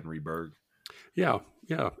to Henry Bergh. Yeah,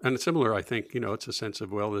 yeah, and it's similar. I think it's a sense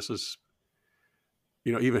of, well, this is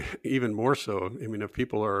even more so. I mean, if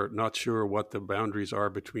people are not sure what the boundaries are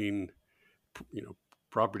between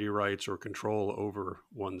property rights or control over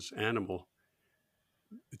one's animal,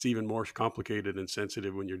 it's even more complicated and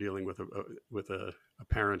sensitive when you're dealing with a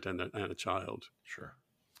parent and a child. Sure.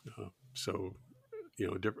 So,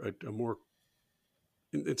 a more,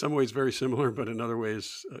 in some ways very similar, but in other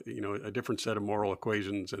ways, a different set of moral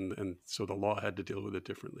equations, and so the law had to deal with it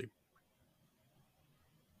differently.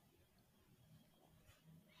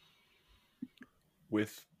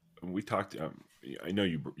 We talked. I know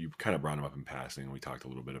you kind of brought him up in passing. We talked a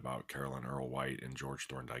little bit about Caroline Earl White and George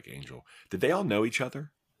Thorndike Angel. Did they all know each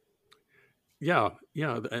other? Yeah,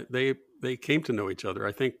 they came to know each other.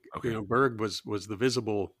 I think Bergh was the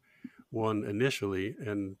visible one initially,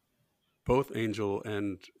 and both Angel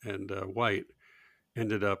and White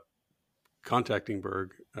ended up contacting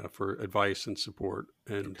Bergh for advice and support.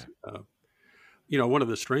 And one of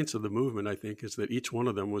the strengths of the movement, I think, is that each one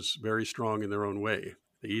of them was very strong in their own way.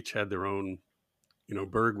 They each had their own.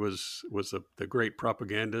 Bergh was the great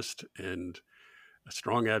propagandist and a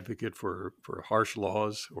strong advocate for harsh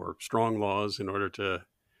laws or strong laws in order to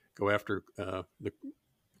go after the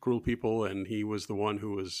cruel people, and he was the one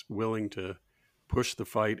who was willing to push the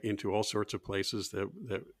fight into all sorts of places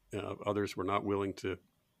that others were not willing to,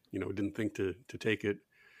 didn't think to take it.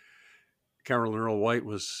 Caroline Earl White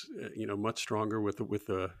was, much stronger with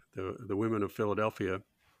the women of Philadelphia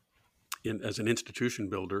as an institution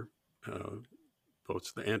builder,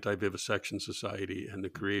 both the Anti-Vivisection Society and the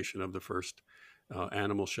creation of the first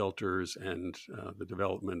animal shelters and the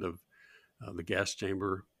development of the gas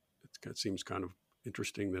chamber. It seems kind of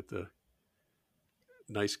interesting that the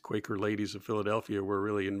nice Quaker ladies of Philadelphia were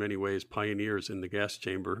really in many ways pioneers in the gas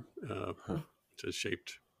chamber, which has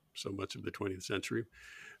shaped so much of the 20th century.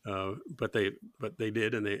 But they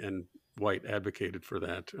did, and White advocated for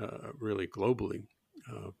that really globally.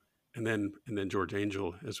 And then George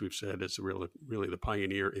Angel, as we've said, is really the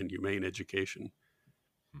pioneer in humane education.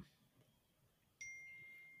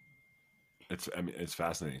 It's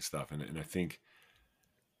fascinating stuff, and I think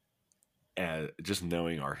just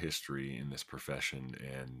knowing our history in this profession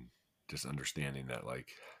and just understanding that,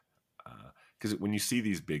 because when you see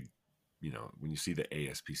these big, when you see the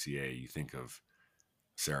ASPCA, you think of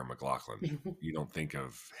Sarah McLachlan. You don't think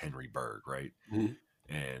of Henry Bergh, right? Mm-hmm.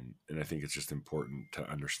 And I think it's just important to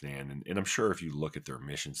understand. And I'm sure if you look at their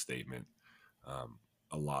mission statement,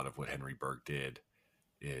 a lot of what Henry Bergh did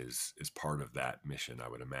is part of that mission, I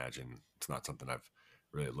would imagine. It's not something I've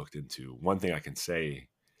really looked into. One thing I can say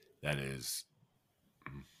that is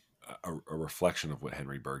a reflection of what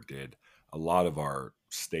Henry Bergh did, a lot of our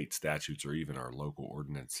state statutes or even our local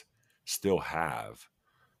ordinance still have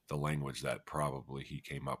the language that probably he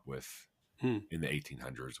came up with in the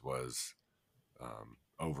 1800s was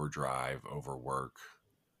overdrive, overwork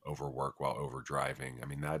while overdriving. I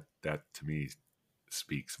mean, that to me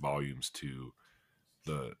speaks volumes to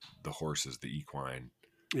the horses, the equine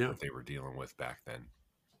that they were dealing with back then.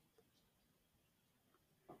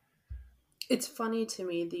 It's funny to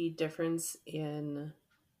me, the difference in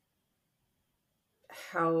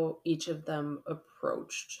how each of them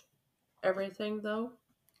approached everything, though.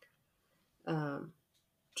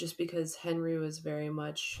 Just because Henry was very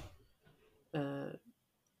much,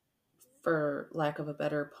 for lack of a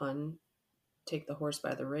better pun, take the horse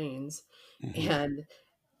by the reins. Mm-hmm.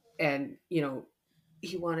 And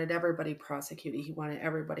he wanted everybody prosecuted. He wanted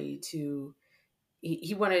everybody to,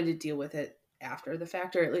 he wanted to deal with it after the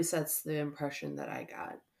fact, or at least that's the impression that I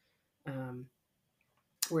got.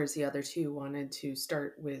 Whereas the other two wanted to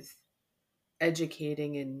start with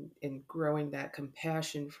educating and growing that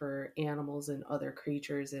compassion for animals and other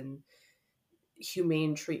creatures and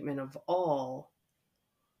humane treatment of all.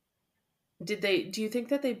 Do you think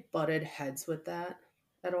that they butted heads with that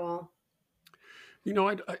at all?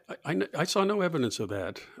 I saw no evidence of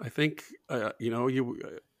that. I think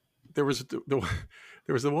there was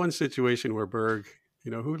the one situation where Bergh,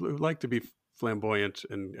 who liked to be flamboyant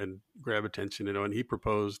and grab attention, and he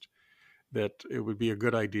proposed that it would be a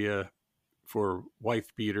good idea for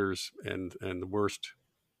wife beaters and the worst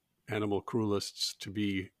animal cruelists to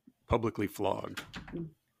be publicly flogged.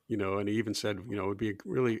 And he even said, it would be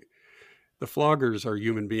really, the floggers are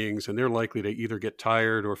human beings and they're likely to either get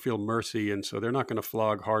tired or feel mercy. And so they're not going to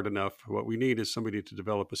flog hard enough. What we need is somebody to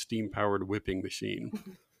develop a steam powered whipping machine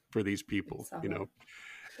for these people,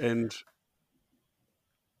 And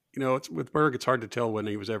it's with Bergh. It's hard to tell when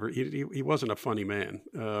he was ever. He wasn't a funny man.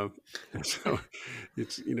 So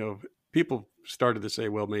it's people started to say,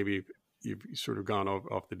 well, maybe you've sort of gone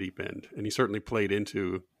off the deep end, and he certainly played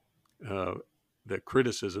into uh, the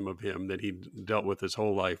criticism of him that he dealt with his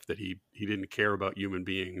whole life. That he didn't care about human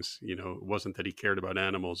beings. It wasn't that he cared about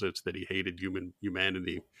animals; it's that he hated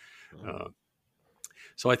humanity. Uh,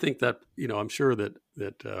 so I think that I'm sure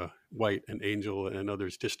that White and Angel and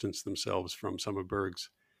others distanced themselves from some of Bergh's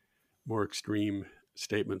more extreme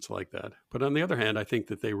statements like that. But on the other hand, I think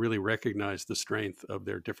that they really recognized the strength of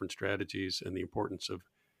their different strategies and the importance of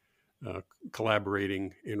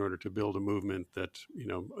collaborating in order to build a movement that,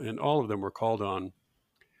 and all of them were called on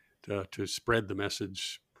to spread the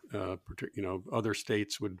message. Other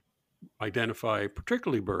states would identify,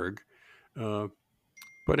 particularly Bergh,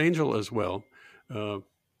 but Angel as well, and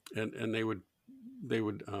they would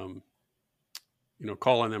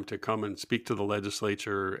call on them to come and speak to the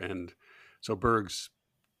legislature. And so Bergh's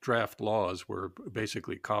draft laws were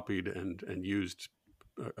basically copied and used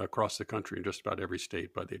across the country in just about every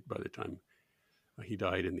state by the time he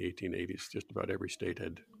died in the 1880s. Just about every state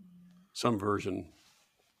had some version.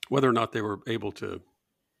 Whether or not they were able to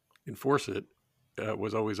enforce it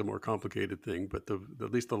was always a more complicated thing, but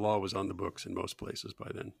at least the law was on the books in most places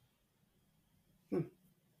by then.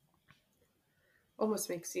 Almost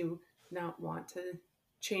makes you not want to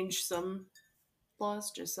change some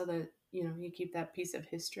laws just so that you keep that piece of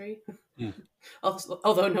history.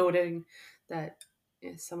 Although noting that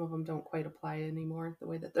some of them don't quite apply anymore the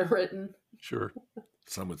way that they're written. Sure.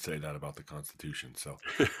 Some would say that about the Constitution. So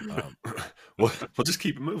we'll just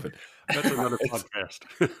keep it moving. That's another podcast.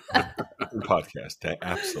 Podcast,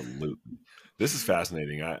 absolutely. This is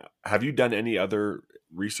fascinating. Have you done any other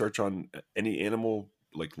research on any animal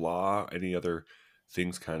like law, any other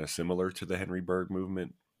things kind of similar to the Henry Bergh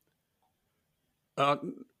movement? I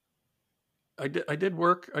did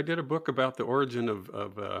work. I did a book about the origin of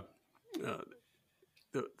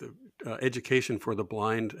the education for the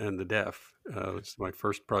blind and the deaf. It's my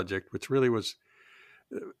first project, which really was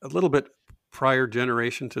a little bit prior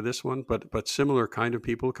generation to this one, but similar kind of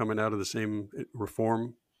people coming out of the same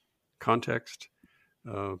reform context.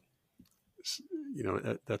 That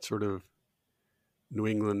sort of New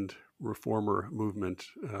England reformer movement.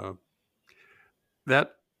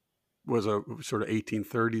 That was a sort of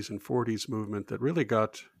 1830s and 40s movement that really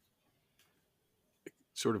got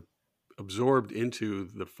sort of absorbed into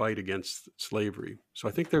the fight against slavery. So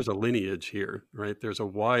I think there's a lineage here, right? There's a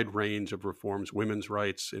wide range of reforms, women's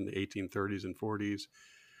rights in the 1830s and 40s,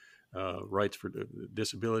 rights for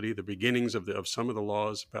disability, the beginnings of some of the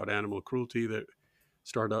laws about animal cruelty that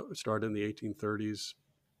start in the 1830s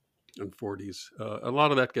and 40s. A lot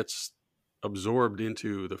of that gets absorbed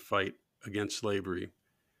into the fight against slavery.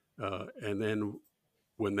 And then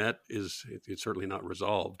when that it's certainly not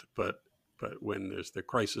resolved, but when there's the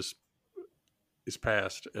crisis is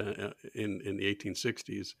passed in the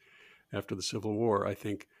 1860s after the Civil War, I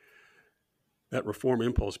think that reform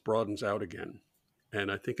impulse broadens out again.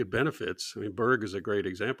 And I think it benefits. I mean, Bergh is a great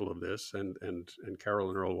example of this, and Carroll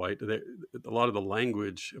and Earl White. A lot of the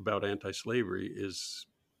language about anti-slavery is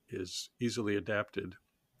easily adapted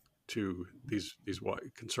to these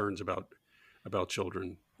concerns about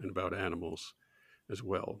children and about animals as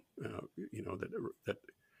well. That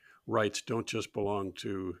rights don't just belong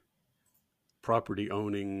to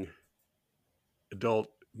property-owning adult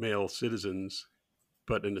male citizens,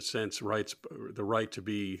 but in a sense, the right to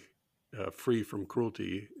be free from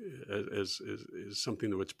cruelty is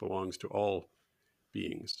something which belongs to all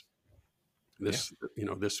beings.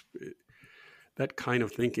 That kind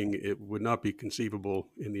of thinking, it would not be conceivable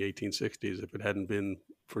in the 1860s if it hadn't been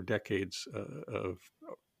for decades of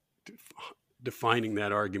defining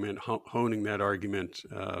that argument, honing that argument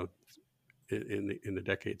in the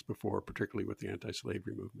decades before, particularly with the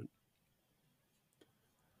anti-slavery movement.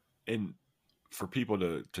 And for people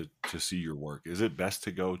to see your work, is it best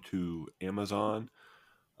to go to Amazon,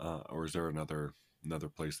 or is there another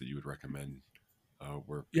place that you would recommend?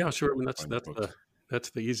 Where sure. I mean, that's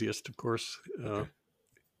the easiest, of course. Okay.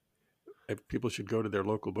 People should go to their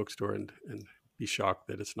local bookstore and be shocked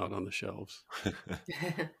that it's not on the shelves.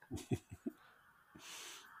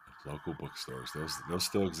 Local bookstores, those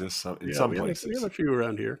still exist in some places. We have a few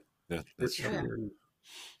around here. That's true.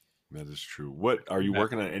 That is true. What are you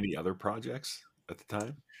working on? Any other projects at the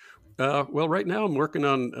time? Well, right now I'm working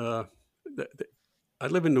on. I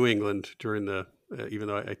live in New England during even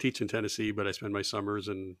though I teach in Tennessee, but I spend my summers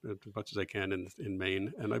and as much as I can in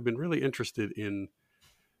Maine, and I've been really interested in.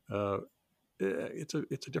 It's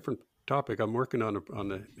a different topic. I'm working on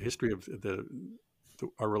the history of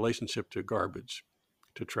our relationship to garbage,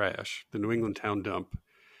 to trash. The New England town dump. I'm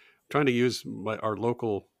trying to use our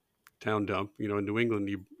local town dump. You know, in New England,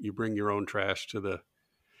 you bring your own trash to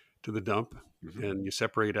the dump, and you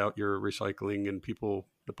separate out your recycling, and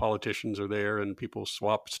the politicians are there, and people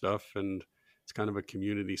swap stuff, and it's kind of a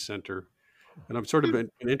community center. And I'm sort of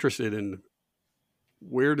been interested in,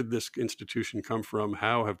 where did this institution come from?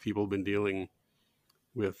 How have people been dealing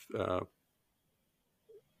with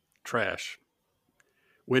trash?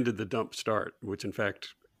 When did the dump start? Which, in fact,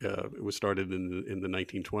 it was started in the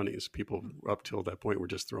 1920s. People up till that point were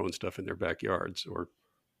just throwing stuff in their backyards or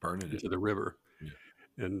burning into the river.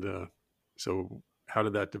 Yeah. And so how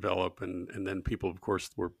did that develop? And then people, of course,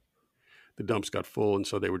 the dumps got full, and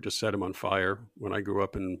so they would just set them on fire. When I grew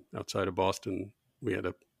up outside of Boston, we had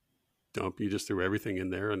a dump. You just threw everything in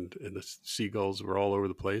there, and the seagulls were all over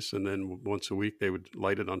the place. And then once a week, they would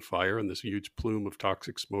light it on fire, and this huge plume of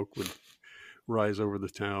toxic smoke would rise over the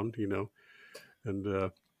town, you know.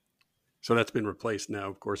 And so that's been replaced now,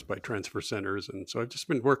 of course, by transfer centers. And so I've just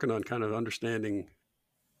been working on kind of understanding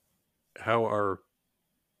how our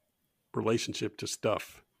relationship to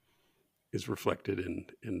stuff is reflected in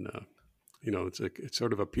you know, it's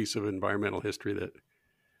sort of a piece of environmental history that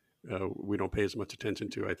we don't pay as much attention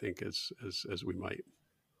to, I think, as we might.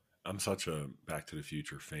 I'm such a Back to the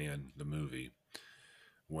Future fan. The movie,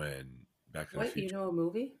 when Back to the Future, you know a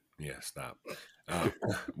movie? Yeah, stop.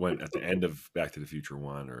 When at the end of Back to the Future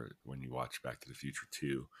 1, or when you watch Back to the Future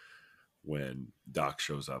 2, when Doc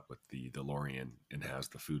shows up with the DeLorean and has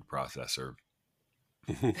the food processor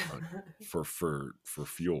for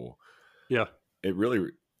fuel. Yeah. It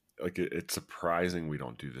really, like, it's surprising we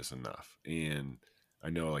don't do this enough. And I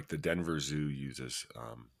know, like, the Denver Zoo uses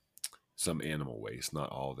some animal waste,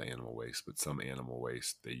 not all the animal waste, but some animal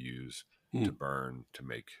waste they use to burn to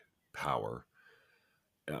make power.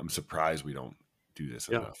 I'm surprised we don't do this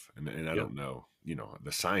enough. And I don't know, you know,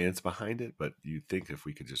 the science behind it, but you'd think if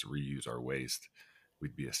we could just reuse our waste,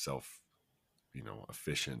 we'd be a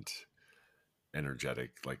efficient,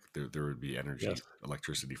 energetic, like there would be energy,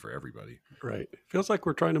 electricity for everybody. Right. Feels like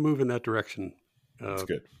we're trying to move in that direction. That's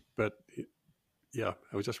good. But yeah,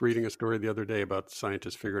 I was just reading a story the other day about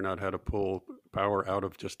scientists figuring out how to pull power out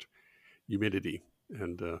of just humidity.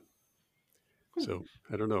 And so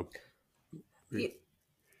I don't know.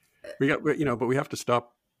 We got, you know, but we have to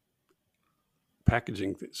stop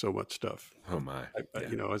packaging so much stuff. Oh my!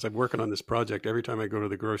 You know, as I'm working on this project, every time I go to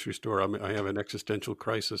the grocery store, I have an existential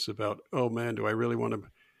crisis about, oh man, do I really want to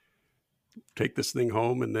take this thing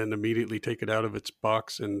home and then immediately take it out of its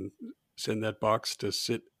box and send that box to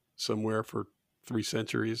sit somewhere for 3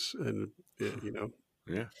 centuries and, you know,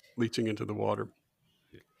 leaching into the water.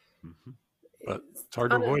 Mm-hmm. But it's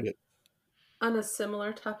hard to avoid it. On a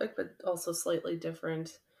similar topic, but also slightly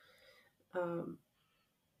different,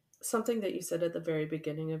 something that you said at the very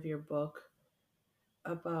beginning of your book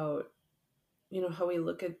about, you know, how we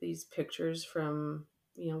look at these pictures from,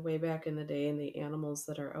 you know, way back in the day and the animals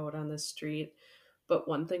that are out on the street. But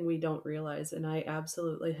one thing we don't realize, and I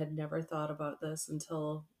absolutely had never thought about this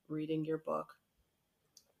until reading your book,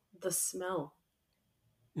 the smell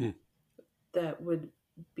that would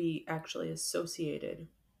be actually associated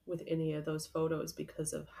with any of those photos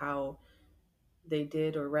because of how they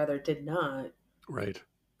did, or rather did not,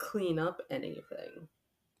 clean up anything.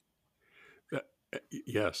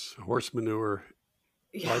 Yes, horse manure,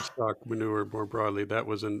 livestock manure more broadly, that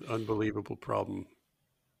was an unbelievable problem,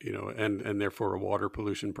 you know, and therefore a water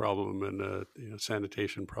pollution problem and a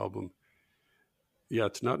sanitation problem. Yeah,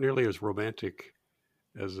 it's not nearly as romantic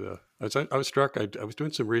as I was struck. I was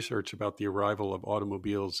doing some research about the arrival of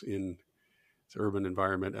automobiles in the urban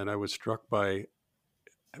environment, and I was struck by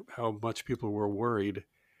how much people were worried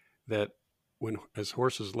that as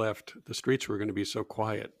horses left, the streets were going to be so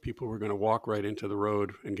quiet. People were going to walk right into the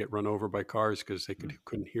road and get run over by cars because they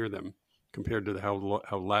couldn't hear them, compared to how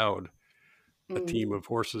loud a team of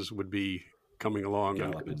horses would be coming along,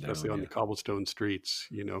 especially on the cobblestone streets,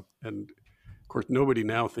 you know. And of course, nobody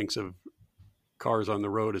now thinks of cars on the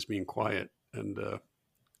road as being quiet. And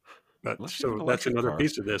but so that's another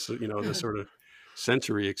piece of this, you know, the sort of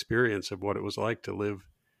sensory experience of what it was like to live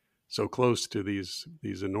so close to these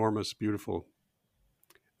enormous, beautiful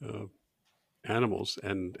animals,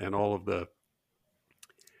 and all of the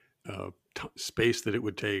space that it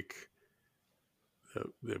would take,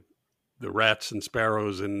 the rats and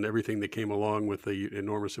sparrows and everything that came along with the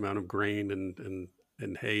enormous amount of grain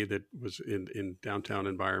and hay that was in downtown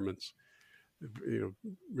environments. You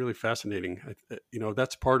know, really fascinating. You know,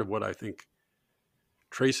 that's part of what I think,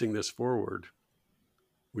 tracing this forward,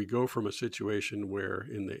 we go from a situation where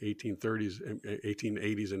in the 1880s and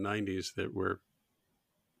 90s that where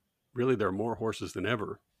really there are more horses than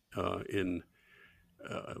ever in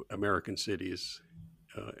American cities,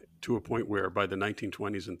 to a point where by the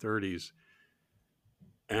 1920s and 30s,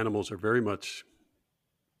 animals are very much,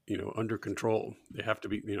 under control. They have to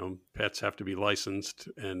be, pets have to be licensed,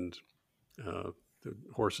 and the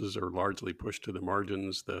horses are largely pushed to the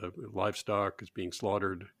margins. The livestock is being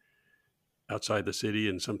slaughtered outside the city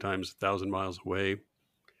and sometimes 1,000 miles away.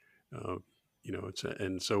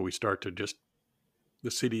 And so we start to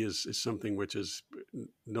the city is something which is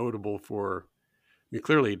notable for,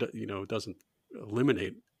 clearly, it doesn't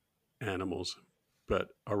eliminate animals, but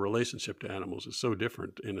our relationship to animals is so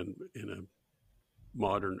different in a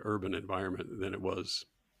modern urban environment than it was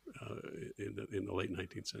in the late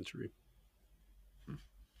 19th century.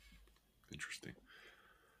 Interesting.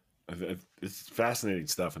 It's fascinating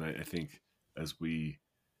stuff, and I think as we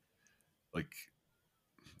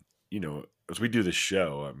as we do this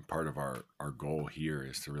show, part of our goal here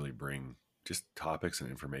is to really bring just topics and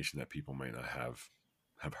information that people might not have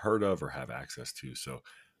heard of or have access to. So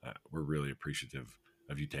we're really appreciative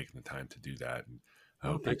of you taking the time to do that. And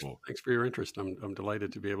thanks for your interest. I'm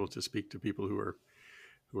delighted to be able to speak to people who are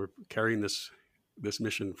carrying this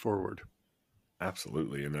mission forward.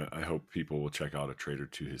 Absolutely. And I hope people will check out A Traitor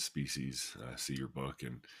to His Species, see your book,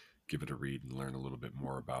 and give it a read and learn a little bit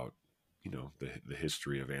more about, the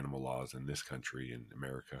history of animal laws in this country, in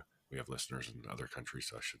America. We have listeners in other countries,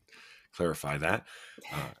 so I should clarify that.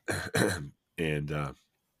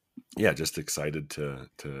 Just excited to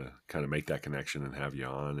kind of make that connection and have you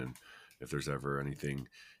on. And if there's ever anything,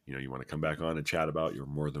 you want to come back on and chat about, you're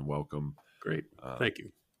more than welcome. Great. Thank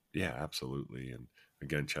you. Yeah, absolutely. And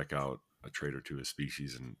again, check out A Traitor to His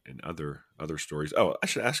Species and other stories. Oh, I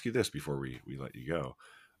should ask you this before we let you go.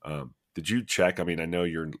 Did you check? I mean, I know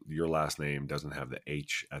your last name doesn't have the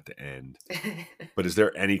H at the end, but is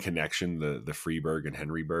there any connection, the Freeberg and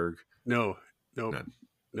Henry Bergh? No.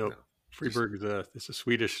 Freeberg is a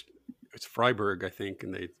Swedish. It's Freiberg, I think,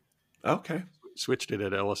 and they switched it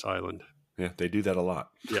at Ellis Island. Yeah, they do that a lot.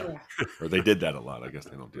 Yeah. Or they did that a lot. I guess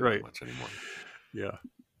they don't do that much anymore. Yeah.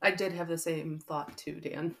 I did have the same thought too,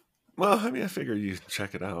 Dan. Well, I mean, I figure you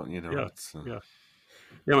check it out.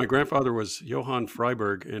 Yeah, my grandfather was Johann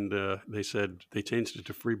Freiberg, and they said they changed it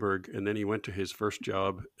to Freeberg, and then he went to his first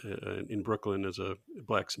job in Brooklyn as a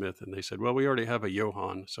blacksmith, and they said, well, we already have a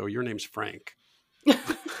Johann, so your name's Frank.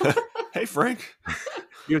 Hey, Frank.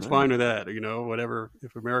 He was fine with that, whatever.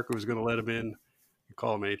 If America was going to let him in, you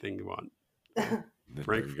call him anything you want.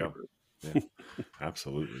 Frank, there you go. Yeah,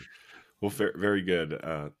 absolutely. Well, very good.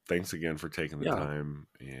 Thanks again for taking the time,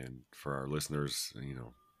 and for our listeners,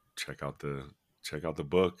 check out the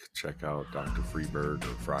book, check out Dr. Freeberg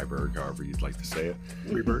or Freiberg, however you'd like to say it.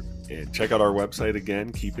 Freeberg. And check out our website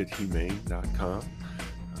again, keepithumane.com.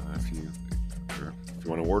 If you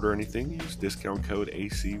want to order anything, use discount code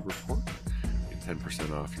AC Report. Get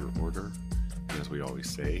 10% off your order. And as we always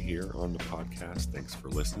say here on the podcast, thanks for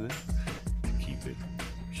listening. Keep it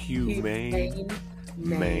humane.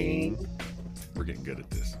 Maine. We're getting good at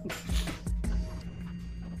this.